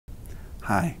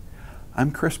Hi,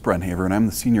 I'm Chris Brenhaver, and I'm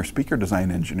the Senior Speaker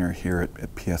Design Engineer here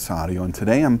at PS Audio. And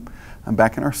today I'm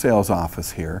back in our sales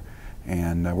office here,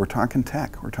 and we're talking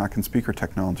tech. We're talking speaker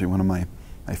technology, one of my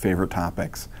favorite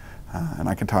topics. And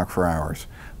I can talk for hours.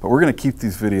 But we're going to keep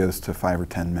these videos to 5 or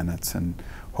 10 minutes, and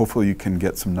hopefully you can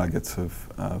get some nuggets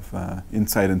of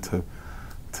insight into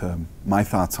my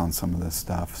thoughts on some of this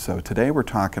stuff. So today we're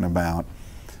talking about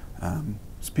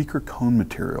speaker cone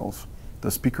materials.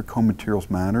 Does speaker cone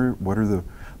materials matter? What are the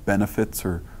benefits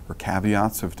or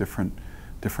caveats of different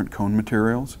cone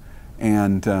materials?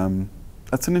 And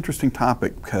that's an interesting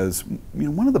topic because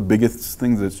one of the biggest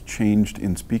things that's changed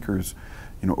in speakers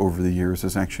over the years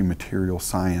is actually material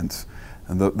science.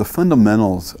 And the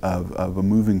fundamentals of a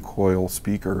moving coil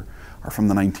speaker are from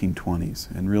the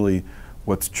 1920s, and really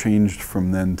what's changed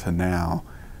from then to now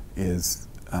is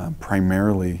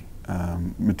primarily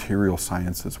material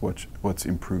science is what's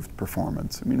improved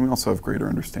performance. I mean, we also have greater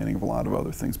understanding of a lot of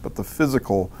other things, but the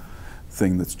physical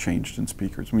thing that's changed in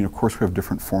speakers, I mean, of course we have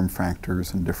different form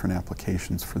factors and different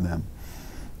applications for them,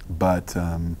 but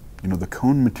the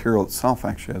cone material itself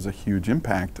actually has a huge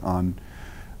impact on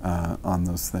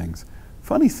those things.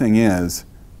 Funny thing is,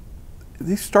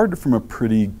 these started from a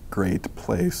pretty great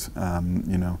place.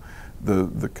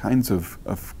 The kinds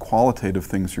of qualitative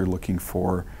things you're looking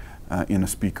for in a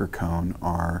speaker cone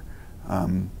are,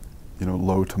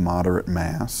 low to moderate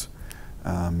mass.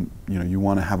 You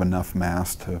want to have enough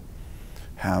mass to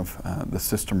have the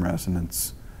system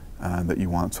resonance that you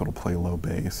want, so it'll play low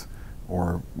bass,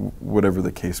 or whatever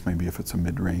the case may be if it's a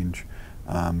mid-range.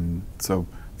 So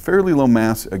fairly low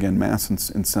mass, again, mass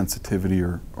and sensitivity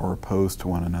are opposed to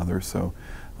one another, so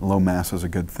low mass is a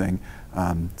good thing.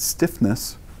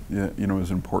 Stiffness, is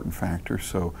an important factor.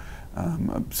 So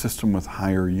a system with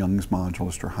higher Young's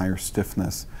modulus or higher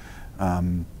stiffness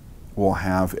will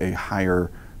have a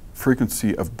higher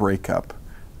frequency of breakup.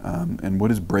 And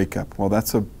what is breakup? Well,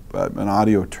 that's an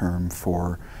audio term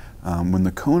for when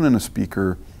the cone in a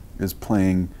speaker is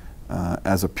playing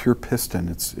as a pure piston.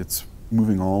 It's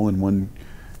moving all in one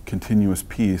continuous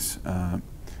piece, and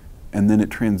then it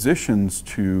transitions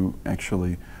to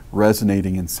actually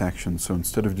resonating in sections. So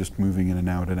instead of just moving in and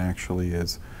out, it actually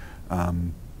is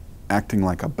acting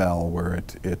like a bell, where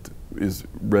it is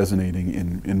resonating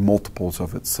in multiples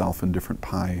of itself in different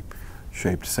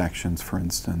pie-shaped sections, for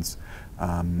instance.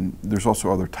 There's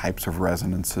also other types of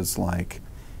resonances, like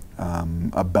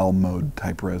a bell mode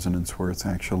type resonance, where it's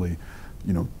actually,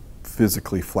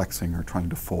 physically flexing or trying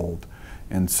to fold.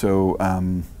 And so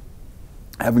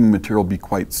having the material be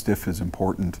quite stiff is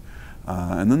important.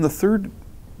 And then the third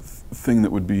thing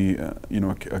that would be,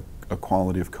 a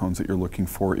quality of cones that you're looking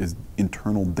for is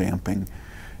internal damping.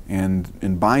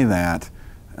 And by that,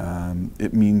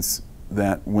 it means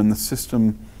that when the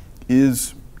system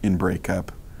is in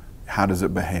breakup, how does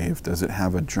it behave? Does it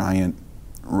have a giant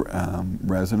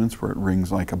resonance where it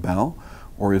rings like a bell,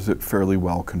 or is it fairly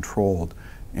well controlled?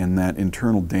 And that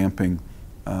internal damping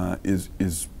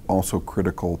is also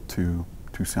critical to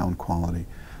sound quality.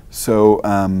 So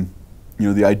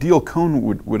the ideal cone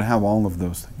would have all of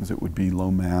those things. It would be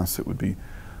low mass, it would be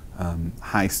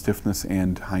high stiffness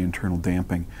and high internal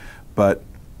damping. But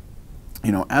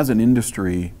as an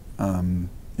industry,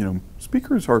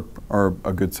 speakers are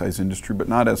a good size industry, but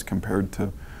not as compared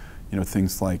to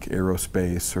things like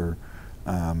aerospace or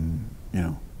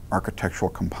architectural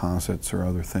composites or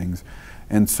other things.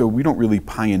 And so we don't really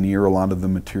pioneer a lot of the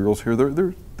materials here.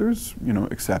 There's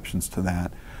exceptions to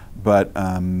that, but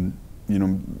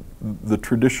the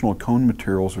traditional cone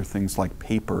materials are things like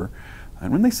paper.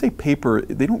 And when they say paper,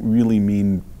 they don't really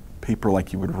mean paper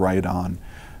like you would write on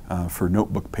for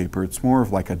notebook paper. It's more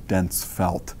of like a dense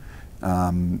felt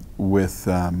with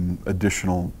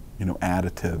additional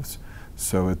additives.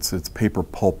 So it's paper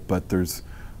pulp, but there's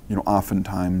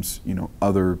oftentimes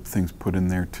other things put in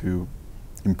there to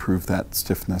improve that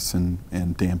stiffness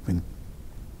and damping.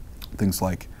 Things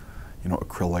like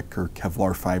acrylic or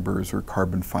Kevlar fibers or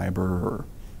carbon fiber or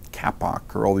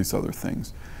Kapok or all these other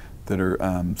things that are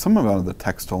some of out of the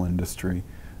textile industry.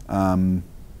 But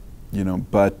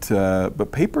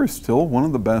paper is still one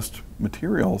of the best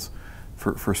materials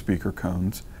for speaker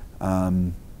cones.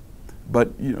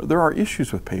 But there are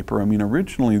issues with paper. I mean,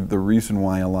 originally the reason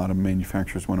why a lot of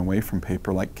manufacturers went away from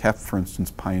paper, like Kef, for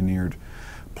instance, pioneered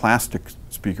plastic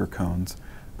speaker cones,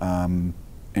 and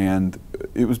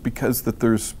it was because that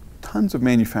there's tons of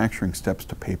manufacturing steps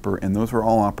to paper, and those are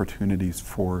all opportunities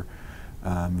for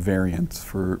variance,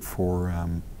 for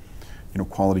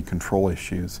quality control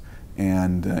issues.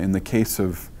 And in the case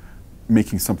of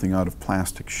making something out of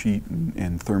plastic sheet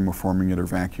and thermoforming it or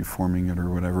vacuum forming it or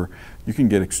whatever, you can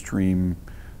get extreme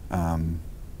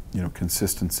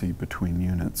consistency between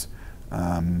units.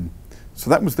 So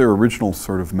that was their original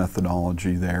sort of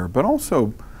methodology there, but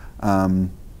also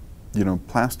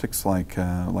plastics like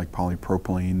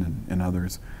polypropylene and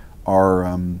others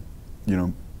are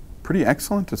pretty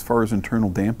excellent as far as internal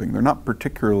damping. They're not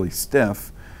particularly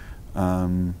stiff,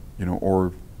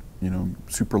 or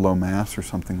super low mass or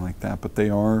something like that, but they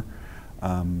are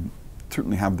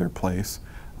certainly have their place.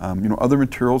 Other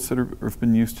materials that have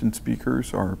been used in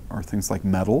speakers are things like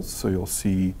metals. So you'll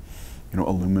see,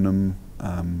 aluminum,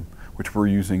 which we're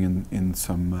using in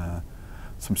some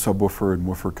subwoofer and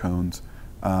woofer cones,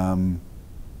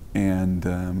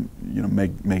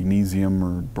 magnesium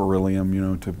or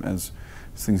beryllium. As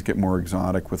things get more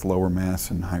exotic with lower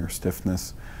mass and higher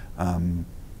stiffness.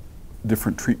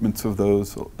 Different treatments of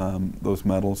those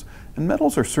metals, and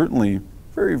metals are certainly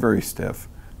very, very stiff,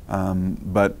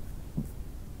 but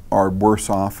are worse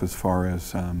off as far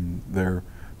as their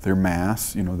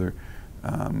mass.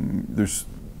 There's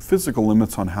physical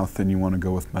limits on how thin you want to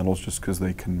go with metals, just because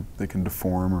they can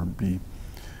deform or be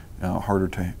harder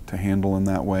to handle in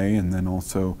that way. And then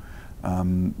also,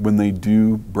 when they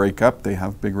do break up, they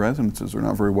have big resonances. They're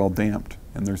not very well damped,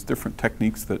 and there's different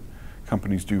techniques that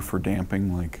companies do for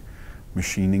damping, like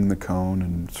machining the cone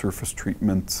and surface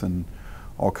treatments and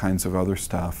all kinds of other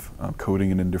stuff,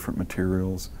 coating it in different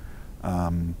materials.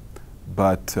 I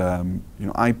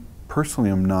personally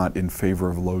am not in favor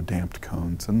of low damped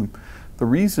cones, and the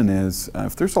reason is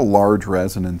if there's a large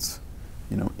resonance,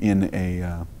 in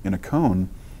a cone,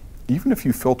 even if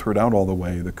you filter it out all the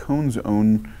way, the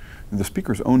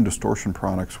speaker's own distortion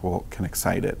products can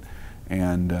excite it,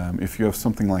 and if you have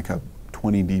something like a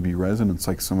 20 dB resonance,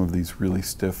 like some of these really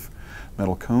stiff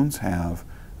metal cones have,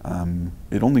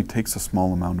 it only takes a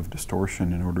small amount of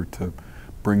distortion in order to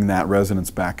bring that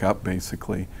resonance back up,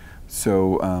 basically.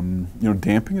 So,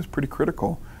 damping is pretty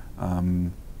critical.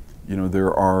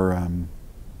 There are,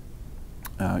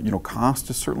 cost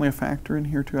is certainly a factor in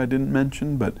here too. I didn't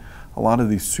mention, but a lot of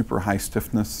these super high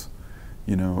stiffness,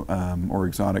 or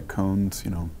exotic cones,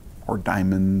 or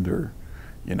diamond, or,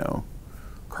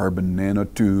 carbon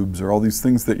nanotubes, or all these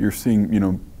things that you're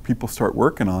seeing, people start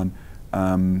working on.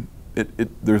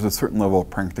 There's a certain level of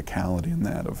practicality in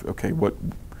that of, okay, what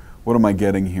am I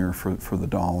getting here for the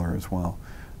dollar as well?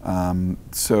 Value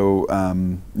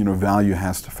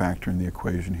has to factor in the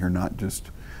equation here, not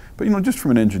just, but just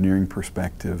from an engineering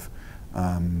perspective,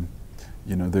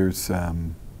 there's,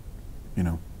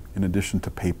 in addition to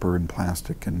paper and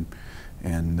plastic and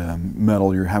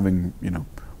metal, you're having,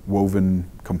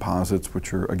 woven composites,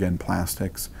 which are again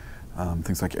plastics,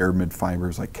 things like aramid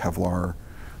fibers like Kevlar,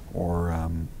 or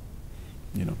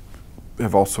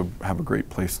have a great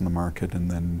place in the market,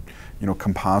 and then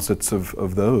composites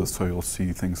of those. So you'll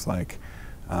see things like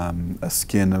a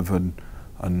skin of a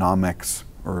Nomex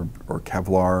or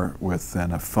Kevlar with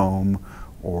then a foam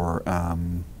or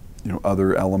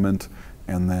other element,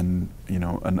 and then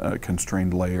a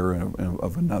constrained layer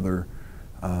of another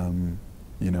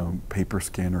paper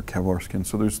skin or Kevlar skin.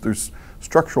 So there's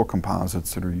structural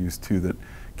composites that are used too that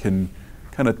can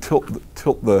kind of tilt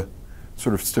the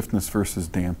sort of stiffness versus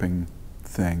damping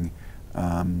thing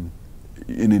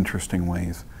in interesting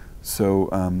ways. So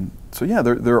yeah,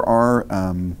 there are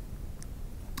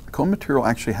cone material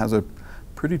actually has a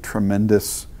pretty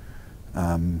tremendous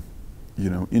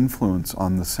influence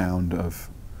on the sound of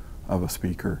a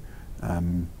speaker,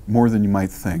 more than you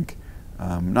might think.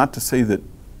 Not to say that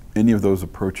any of those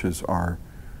approaches are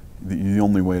the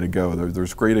only way to go.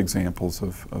 There's great examples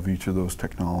of each of those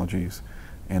technologies,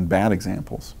 and bad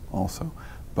examples also.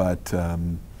 But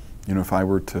if I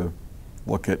were to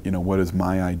look at what is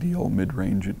my ideal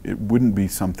mid-range, it wouldn't be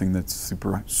something that's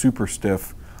super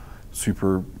stiff,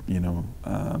 super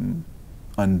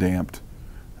undamped.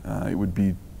 It would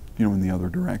be in the other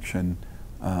direction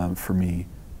for me.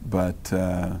 But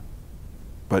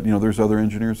there's other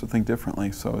engineers that think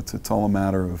differently. So it's all a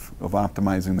matter of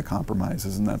optimizing the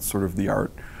compromises, and that's sort of the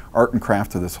art and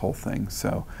craft of this whole thing.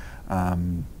 So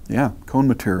yeah, cone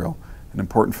material, an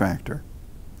important factor,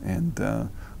 and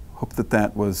hope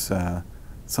that was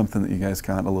something that you guys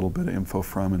got a little bit of info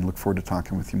from, and look forward to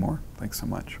talking with you more. Thanks so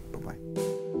much. Bye-bye.